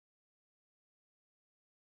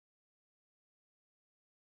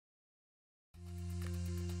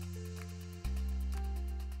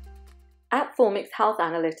AppFormix Health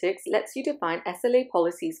Analytics lets you define SLA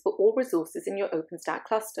policies for all resources in your OpenStack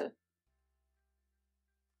cluster.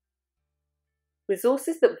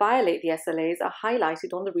 Resources that violate the SLAs are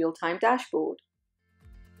highlighted on the real-time dashboard.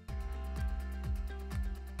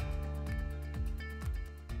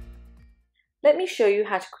 Let me show you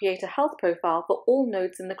how to create a health profile for all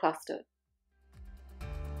nodes in the cluster.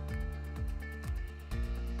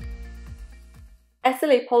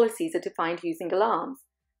 SLA policies are defined using alarms.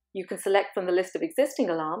 You can select from the list of existing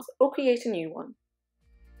alarms or create a new one.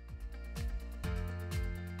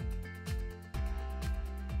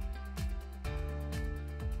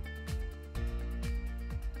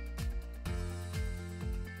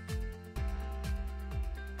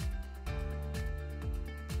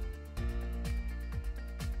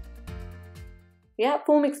 The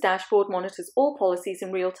AppFormix dashboard monitors all policies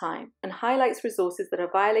in real time and highlights resources that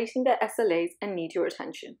are violating their SLAs and need your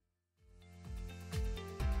attention.